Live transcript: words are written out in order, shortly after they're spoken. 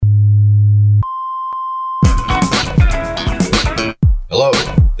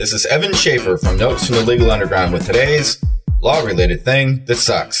This is Evan Schaefer from Notes from the Legal Underground with today's law-related thing that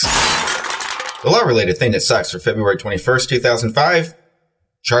sucks. The law-related thing that sucks for February 21st, 2005,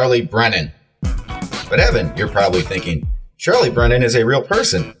 Charlie Brennan. But Evan, you're probably thinking, Charlie Brennan is a real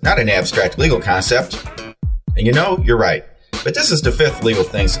person, not an abstract legal concept. And you know, you're right. But this is the fifth legal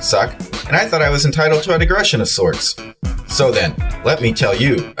things that suck, and I thought I was entitled to a digression of sorts. So then, let me tell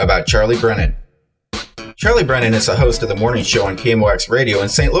you about Charlie Brennan. Charlie Brennan is the host of the morning show on KMOX Radio in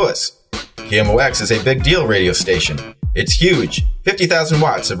St. Louis. KMOX is a big deal radio station. It's huge, 50,000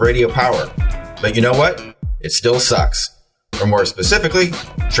 watts of radio power. But you know what? It still sucks. Or more specifically,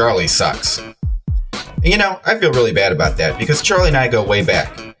 Charlie sucks. And you know, I feel really bad about that because Charlie and I go way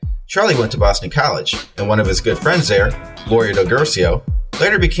back. Charlie went to Boston College, and one of his good friends there, Gloria DelGurcio,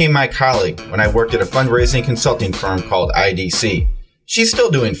 later became my colleague when I worked at a fundraising consulting firm called IDC. She's still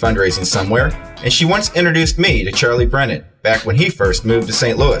doing fundraising somewhere, and she once introduced me to Charlie Brennan back when he first moved to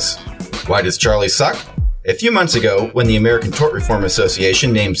St. Louis. Why does Charlie suck? A few months ago, when the American Tort Reform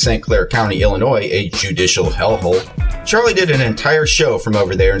Association named St. Clair County, Illinois, a judicial hellhole, Charlie did an entire show from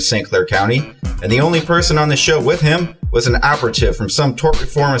over there in St. Clair County, and the only person on the show with him was an operative from some tort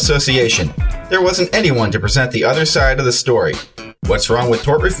reform association. There wasn't anyone to present the other side of the story. What's wrong with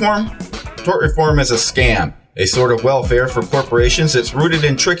tort reform? Tort reform is a scam, a sort of welfare for corporations that's rooted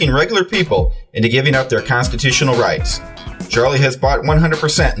in tricking regular people into giving up their constitutional rights. Charlie has bought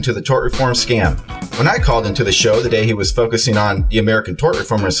 100% into the tort reform scam. When I called into the show the day he was focusing on the American Tort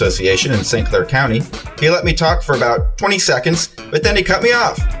Reform Association in St. Clair County, he let me talk for about 20 seconds, but then he cut me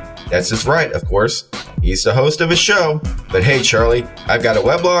off. That's his right, of course. He's the host of a show. But hey, Charlie, I've got a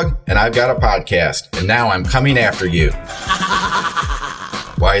weblog and I've got a podcast, and now I'm coming after you.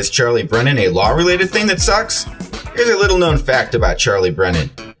 Why is Charlie Brennan a law-related thing that sucks? Here's a little-known fact about Charlie Brennan.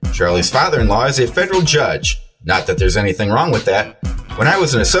 Charlie's father-in-law is a federal judge. Not that there's anything wrong with that. When I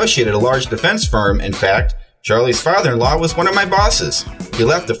was an associate at a large defense firm, in fact, Charlie's father-in-law was one of my bosses. He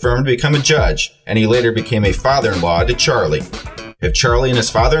left the firm to become a judge, and he later became a father-in-law to Charlie. Have Charlie and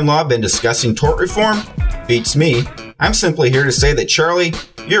his father-in-law been discussing tort reform? Beats me. I'm simply here to say that, Charlie,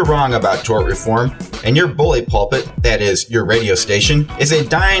 you're wrong about tort reform, and your bully pulpit, that is, your radio station, is a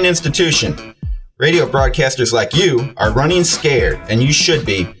dying institution. Radio broadcasters like you are running scared, and you should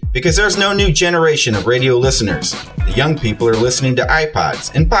be, because there's no new generation of radio listeners. The young people are listening to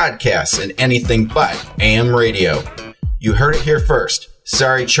iPods and podcasts and anything but AM radio. You heard it here first.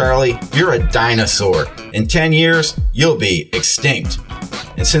 Sorry, Charlie, you're a dinosaur. In 10 years, you'll be extinct.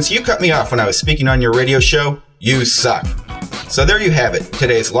 And since you cut me off when I was speaking on your radio show, you suck. So there you have it,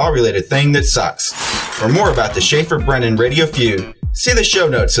 today's law-related thing that sucks. For more about the Schaefer-Brennan radio feud, see the show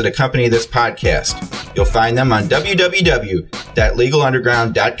notes that accompany this podcast. You'll find them on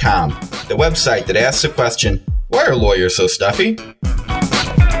www.legalunderground.com, the website that asks the question, why are lawyers so stuffy?